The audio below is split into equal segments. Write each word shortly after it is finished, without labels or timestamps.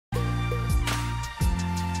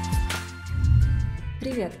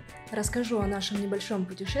Привет! Расскажу о нашем небольшом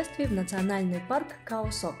путешествии в национальный парк Као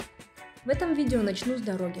Сок. В этом видео начну с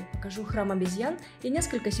дороги, покажу храм обезьян и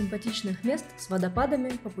несколько симпатичных мест с водопадами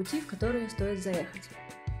по пути, в которые стоит заехать.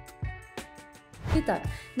 Итак,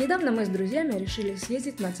 недавно мы с друзьями решили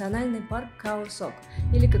съездить в национальный парк Као Сок,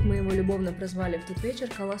 или как мы его любовно прозвали в тот вечер,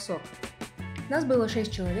 КаоСок. Нас было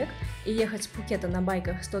 6 человек, и ехать с Пхукета на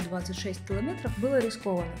байках 126 километров было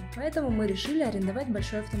рискованно, поэтому мы решили арендовать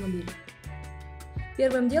большой автомобиль.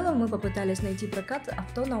 Первым делом мы попытались найти прокат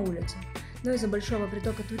авто на улице, но из-за большого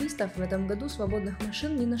притока туристов в этом году свободных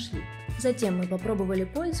машин не нашли. Затем мы попробовали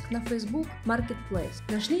поиск на Facebook Marketplace.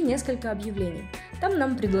 Нашли несколько объявлений. Там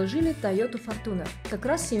нам предложили Toyota Phanthurat, как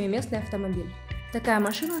раз 7-местный автомобиль. Такая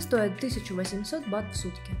машина стоит 1800 бат в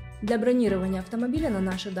сутки. Для бронирования автомобиля на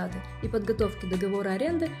наши даты и подготовки договора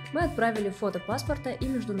аренды мы отправили фото паспорта и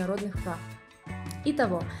международных прав.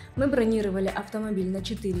 Итого, мы бронировали автомобиль на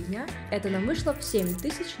 4 дня, это нам вышло в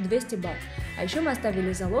 7200 бат, а еще мы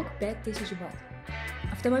оставили залог 5000 бат.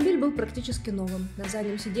 Автомобиль был практически новым, на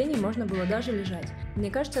заднем сидении можно было даже лежать.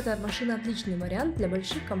 Мне кажется, эта машина отличный вариант для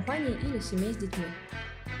больших компаний или семей с детьми.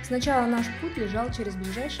 Сначала наш путь лежал через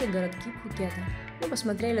ближайшие городки Пхукета. Мы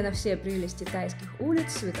посмотрели на все прелести тайских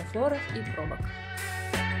улиц, светофоров и пробок.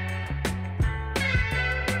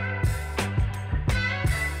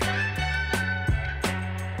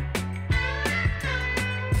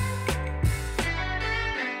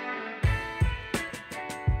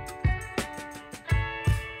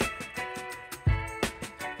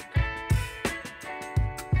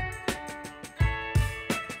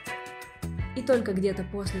 И только где-то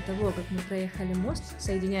после того, как мы проехали мост,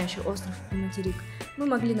 соединяющий остров и материк, мы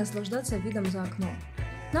могли наслаждаться видом за окном.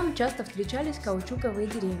 Нам часто встречались каучуковые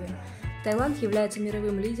деревья. Таиланд является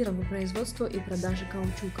мировым лидером по производству и продаже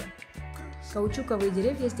каучука. Каучуковые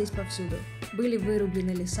деревья здесь повсюду. Были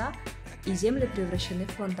вырублены леса, и земли превращены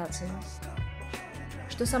в плантации.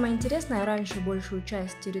 Что самое интересное, раньше большую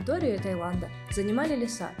часть территории Таиланда занимали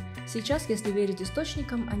леса. Сейчас, если верить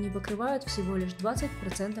источникам, они покрывают всего лишь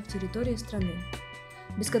 20% территории страны.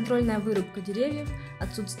 Бесконтрольная вырубка деревьев,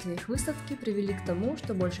 отсутствие их высадки привели к тому,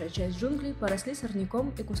 что большая часть джунглей поросли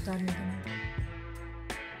сорняком и кустарниками.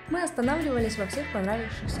 Мы останавливались во всех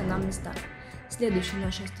понравившихся нам местах. Следующей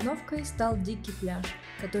нашей остановкой стал дикий пляж,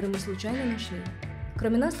 который мы случайно нашли.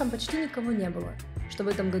 Кроме нас там почти никого не было, что в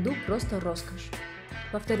этом году просто роскошь.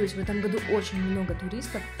 Повторюсь, в этом году очень много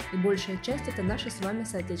туристов, и большая часть это наши с вами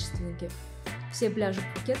соотечественники. Все пляжи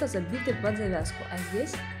Пхукета забиты под завязку, а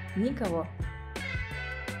здесь никого.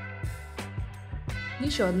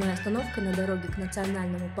 Еще одной остановкой на дороге к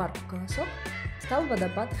национальному парку Као Сок стал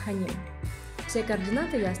водопад Khanim. Все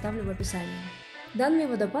координаты я оставлю в описании. Данный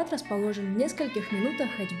водопад расположен в нескольких минутах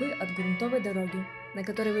ходьбы от грунтовой дороги, на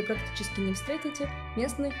которой вы практически не встретите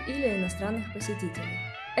местных или иностранных посетителей.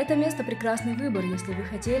 Это место прекрасный выбор, если вы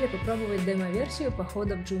хотели попробовать демо-версию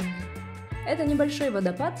похода в джунгли. Это небольшой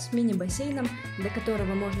водопад с мини-бассейном, до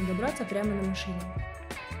которого можно добраться прямо на машине.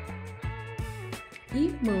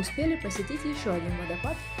 И мы успели посетить еще один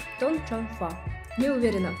водопад – Chong. Не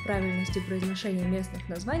уверена в правильности произношения местных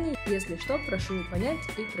названий, если что, прошу понять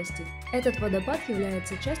и простить. Этот водопад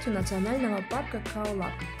является частью национального парка Као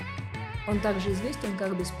Лан. Он также известен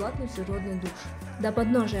как бесплатный природный душ. До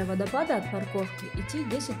подножия водопада от парковки идти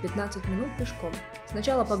 10-15 минут пешком.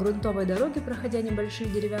 Сначала по грунтовой дороге, проходя небольшие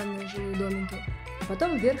деревянные жилые домики, а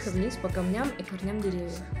потом вверх и вниз по камням и корням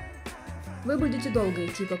деревьев. Вы будете долго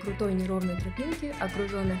идти по крутой неровной тропинке,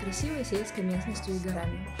 окруженной красивой сельской местностью и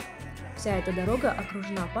горами. Вся эта дорога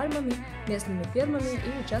окружена пальмами, местными фермами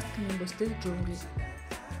и участками густых джунглей.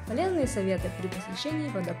 Полезные советы при посещении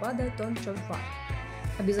водопада Chong.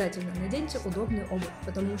 Обязательно наденьте удобную обувь,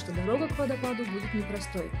 потому что дорога к водопаду будет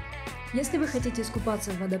непростой. Если вы хотите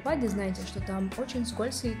искупаться в водопаде, знайте, что там очень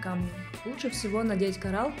скользкие камни. Лучше всего надеть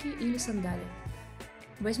кораллки или сандалии.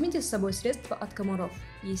 Возьмите с собой средства от комаров.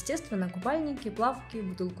 Естественно, купальники, плавки,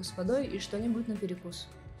 бутылку с водой и что-нибудь на перекус.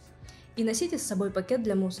 И носите с собой пакет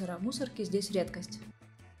для мусора. Мусорки здесь редкость.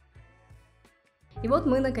 И вот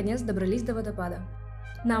мы наконец добрались до водопада.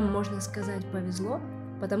 Нам, можно сказать, повезло,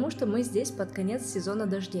 потому что мы здесь под конец сезона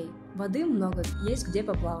дождей. Воды много, есть где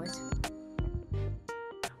поплавать.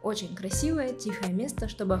 Очень красивое, тихое место,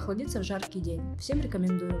 чтобы охладиться в жаркий день. Всем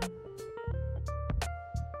рекомендую.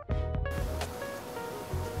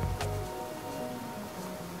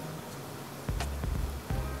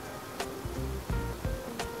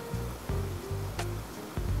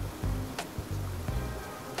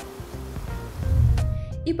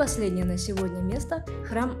 И последнее на сегодня место –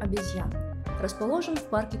 храм обезьян. Расположен в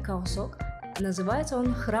парке Као Сок, называется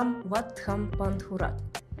он Храм Phanthurat,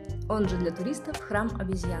 он же для туристов храм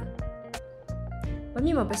обезьян.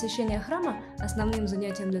 Помимо посещения храма, основным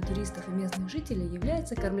занятием для туристов и местных жителей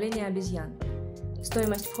является кормление обезьян.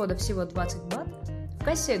 Стоимость входа всего 20 бат. В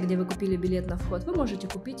кассе, где вы купили билет на вход, вы можете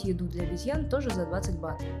купить еду для обезьян тоже за 20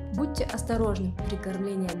 бат. Будьте осторожны при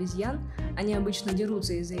кормлении обезьян, они обычно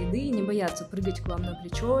дерутся из-за еды и не боятся прыгать к вам на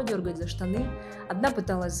плечо, дергать за штаны. Одна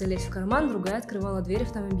пыталась залезть в карман, другая открывала дверь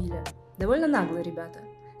автомобиля. Довольно наглые ребята.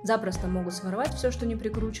 Запросто могут своровать все, что не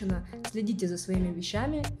прикручено. Следите за своими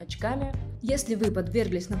вещами, очками. Если вы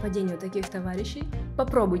подверглись нападению таких товарищей,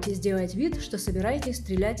 попробуйте сделать вид, что собираетесь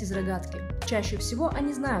стрелять из рогатки. Чаще всего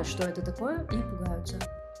они знают, что это такое, и пугаются.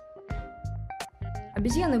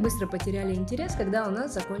 Обезьяны быстро потеряли интерес, когда у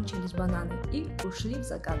нас закончились бананы, и ушли в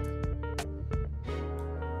закат.